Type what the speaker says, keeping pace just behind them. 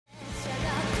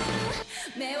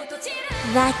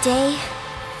That day,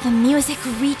 the music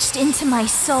reached into my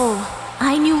soul.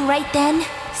 I knew right then,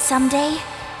 someday,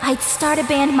 I'd start a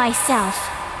band myself.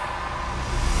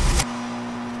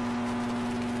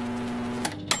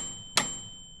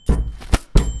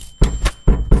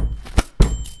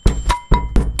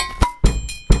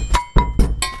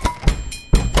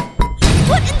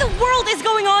 What in the world is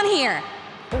going on here?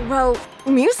 Well,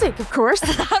 music, of course.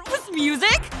 That was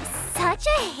music? Such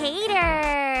a hater.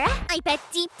 I bet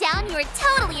deep down you were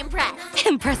totally impressed.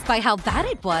 Impressed by how bad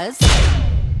it was.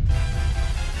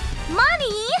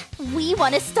 Mommy, we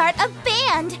want to start a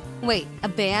band. Wait, a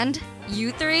band?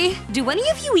 You three? Do any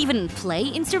of you even play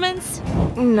instruments?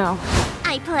 No.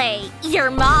 I play your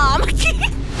mom.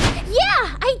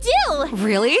 Yeah, I do.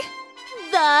 Really?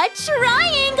 The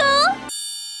triangle.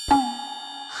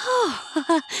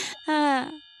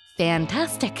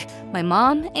 Fantastic. My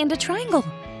mom and a triangle.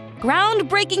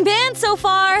 Groundbreaking band so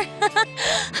far.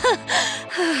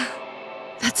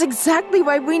 That's exactly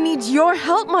why we need your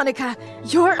help, Monika.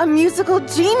 You're a musical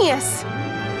genius.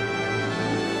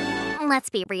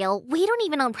 Let's be real, we don't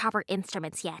even own proper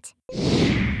instruments yet.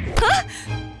 Huh?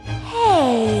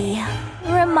 Hey,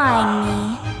 remind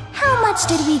me, how much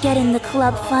did we get in the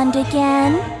club fund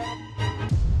again?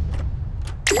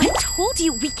 I told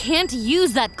you we can't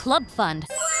use that club fund.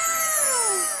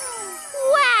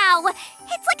 Wow!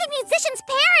 It's like a musician's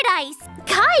paradise!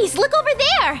 Guys, look over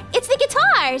there! It's the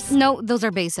guitars! No, those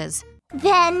are basses.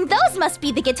 Then those must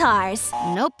be the guitars.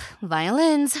 Nope,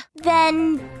 violins.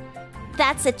 Then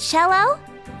that's a cello?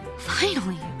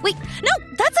 Finally. Wait, no,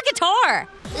 that's a guitar!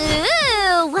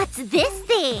 Ooh, what's this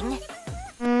thing?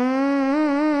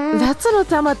 That's an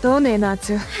otamatone,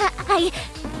 Natsu. I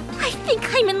think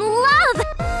I'm in love!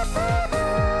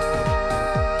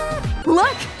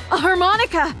 Look! A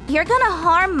harmonica! You're gonna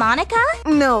harmonica?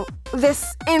 No,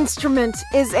 this instrument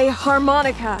is a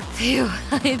harmonica. Phew,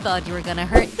 I thought you were gonna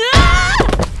hurt.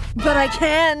 But I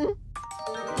can!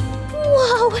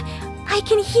 Whoa! I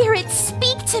can hear it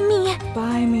speak to me!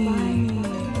 Buy me.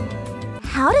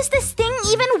 How does this thing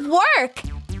even work?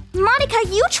 Monika,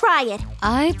 you try it!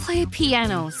 I play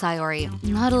piano, Sayori,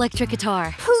 not electric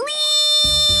guitar.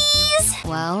 Please?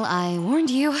 Well, I warned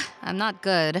you. I'm not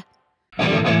good.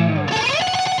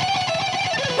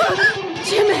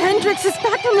 Jim Hendrix is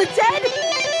back from the dead?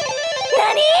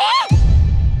 Nani?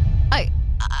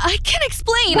 I can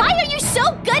explain! Why are you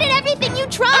so good at everything you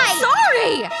try? I'm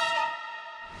sorry!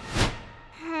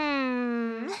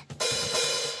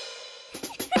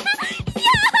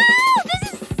 Yahoo! This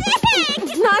is sick!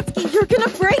 Natsuki, you're gonna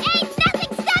break! Ain't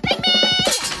nothing stopping me!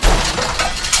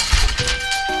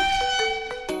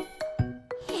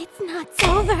 It's not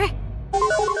over.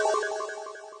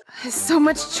 So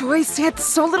much choice, yet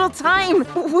so little time.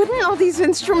 Wouldn't all these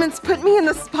instruments put me in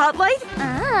the spotlight?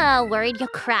 Ah, worried you'll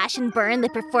crash and burn the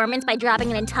performance by dropping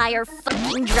an entire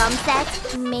fucking drum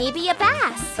set? Maybe a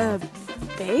bass. A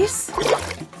bass?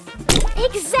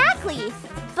 Exactly!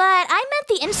 But I meant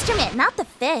the instrument, not the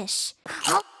fish.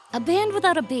 A band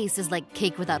without a bass is like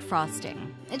cake without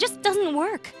frosting. It just doesn't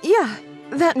work. Yeah,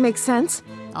 that makes sense.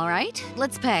 All right,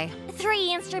 let's pay.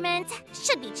 3 instruments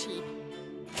should be cheap.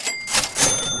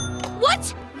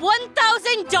 What?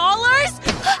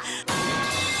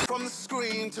 $1,000? From the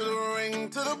screen to the ring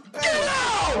to the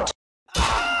bell.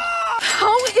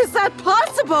 How is that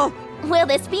possible? Will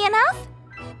this be enough?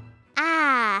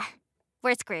 Ah,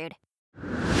 we're screwed.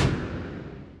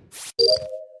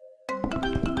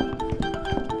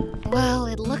 Well,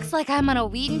 it looks like I'm on a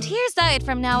wheat and tears diet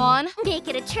from now on. Make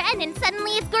it a trend and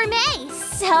suddenly it's gourmet.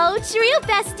 So true,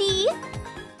 bestie.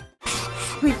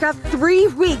 We've got 3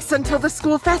 weeks until the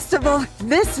school festival.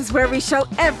 This is where we show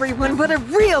everyone what a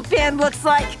real band looks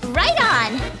like. Right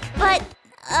on. But,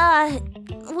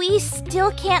 we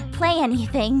still can't play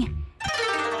anything.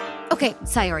 Okay,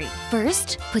 Sayori,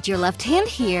 first, put your left hand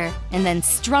here, and then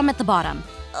strum at the bottom.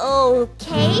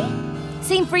 Okay.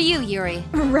 Same for you, Yuri.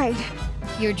 Right.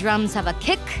 Your drums have a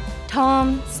kick,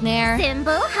 tom, snare.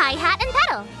 Cymbal, hi-hat, and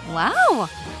pedal. Wow,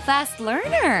 fast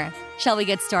learner. Shall we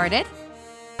get started?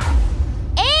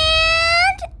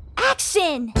 And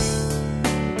action!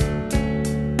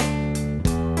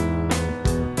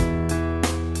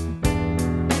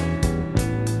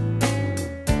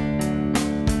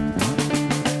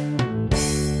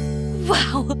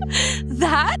 Wow,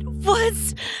 that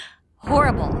was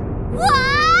horrible.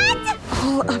 What?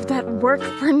 All of that work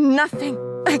for nothing.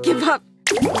 I give up.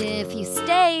 If you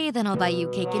stay, then I'll buy you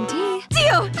cake and tea.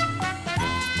 Deal!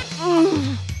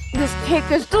 This cake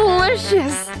is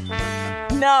delicious.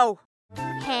 No.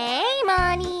 Hey,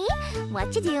 Moni.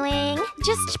 What you doing?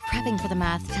 Just prepping for the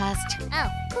math test. Oh,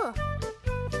 cool.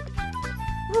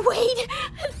 Wait,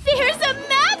 there's a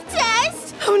math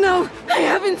test! Oh no, I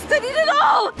haven't studied at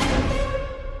all!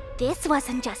 This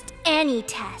wasn't just any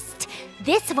test.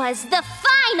 This was the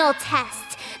final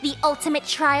test. The ultimate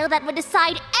trial that would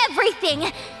decide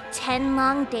everything. 10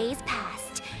 long days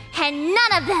passed, and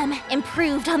none of them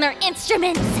improved on their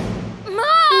instruments. Mom!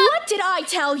 What did I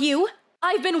tell you?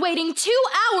 I've been waiting 2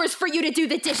 hours for you to do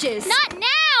the dishes. Not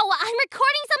now! I'm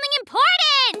recording something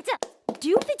important!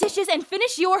 Do the dishes and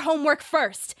finish your homework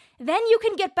first. Then you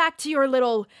can get back to your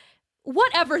little...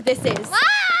 whatever this is. Mom!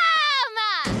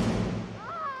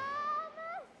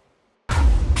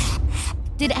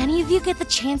 Did any of you get the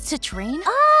chance to train?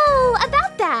 Oh,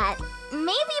 about that.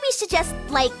 Maybe we should just,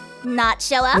 not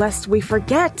show up? Lest we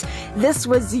forget, this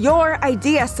was your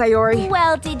idea, Sayori.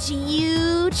 Well, did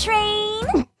you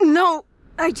train? No,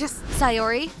 I just...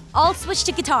 Sayori, I'll switch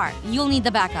to guitar. You'll need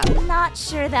the backup. Not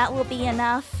sure that will be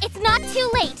enough. It's not too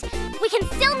late. We can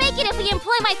still make it if we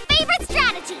employ my favorite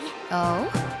strategy. Oh?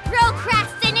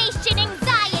 Procrastination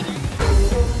anxiety.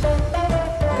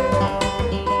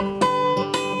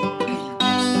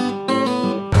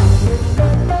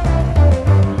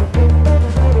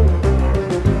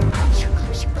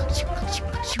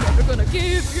 Never gonna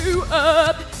give you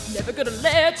up. Never gonna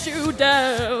let you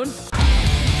down.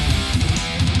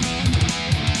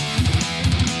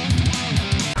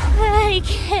 I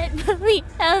can't believe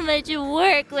how much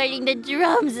work learning the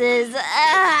drums is.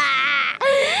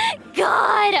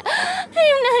 God, I'm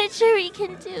not sure we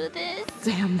can do this.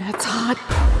 Damn, that's hot.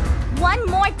 One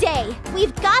more day.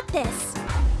 We've got this.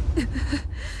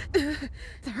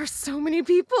 There are so many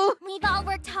people. We've all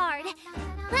worked hard.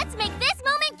 Let's make this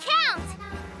moment count.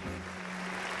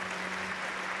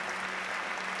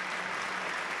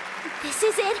 This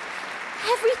is it.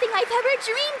 Everything I've ever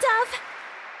dreamed of.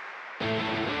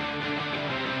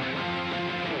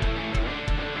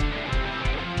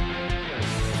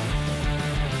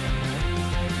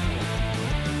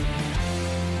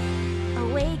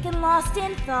 Awake and lost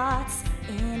in thoughts,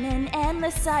 in an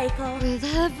endless cycle. With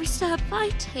every step I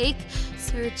take,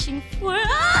 searching for...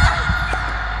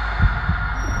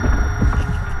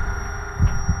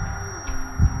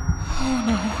 Oh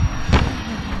no.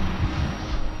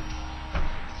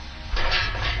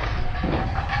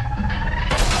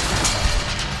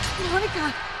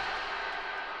 Monika!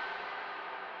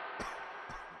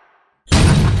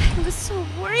 I was so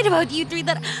worried about you three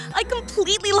that I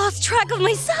completely lost track of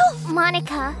myself.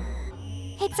 Monika,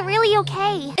 it's really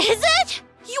okay. Is it?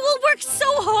 You all worked so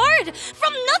hard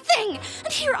from nothing,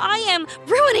 and here I am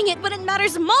ruining it when it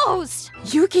matters most.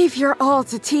 You gave your all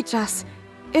to teach us.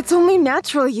 It's only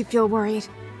natural you feel worried.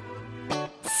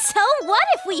 So what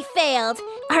if we failed?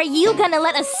 Are you gonna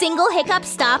let a single hiccup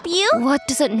stop you? What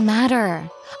does it matter?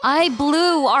 I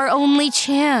blew our only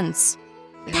chance.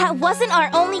 That wasn't our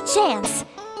only chance.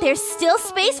 There's still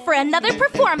space for another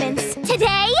performance.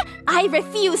 Today, I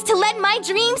refuse to let my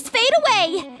dreams fade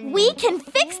away. We can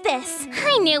fix this.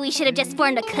 I knew we should have just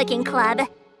formed a cooking club.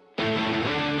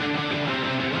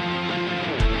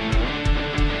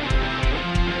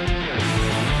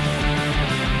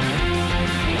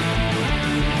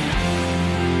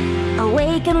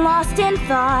 Awake and lost in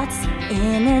thoughts,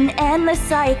 in an endless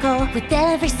cycle. With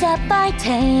every step I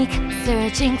take,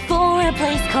 searching for a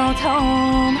place called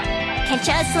home. Can't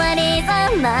trust what is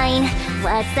online.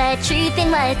 What's the truth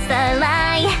and what's the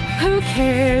lie? Who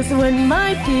cares when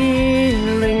my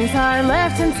feelings are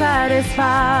left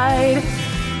unsatisfied?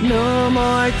 No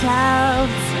more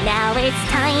doubts. Now it's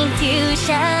time to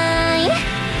shine.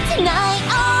 Tonight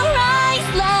I'll rise,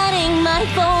 letting my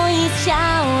voice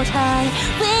shout high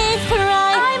with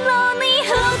pride. I'm lonely,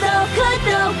 who though, could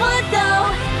though, would though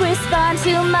respond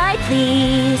to my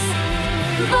pleas.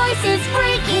 Voices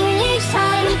breaking each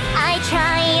time I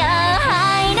try a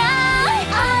hideout.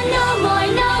 No more,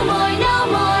 no more, no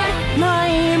more. My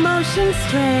emotions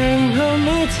strangle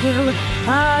me till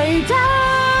I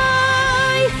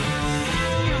die.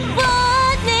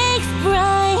 What makes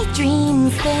bright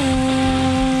dreams fade?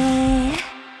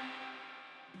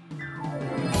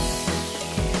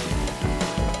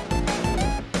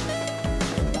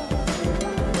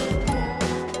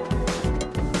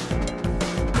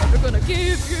 Never gonna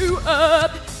give you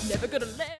up. Never gonna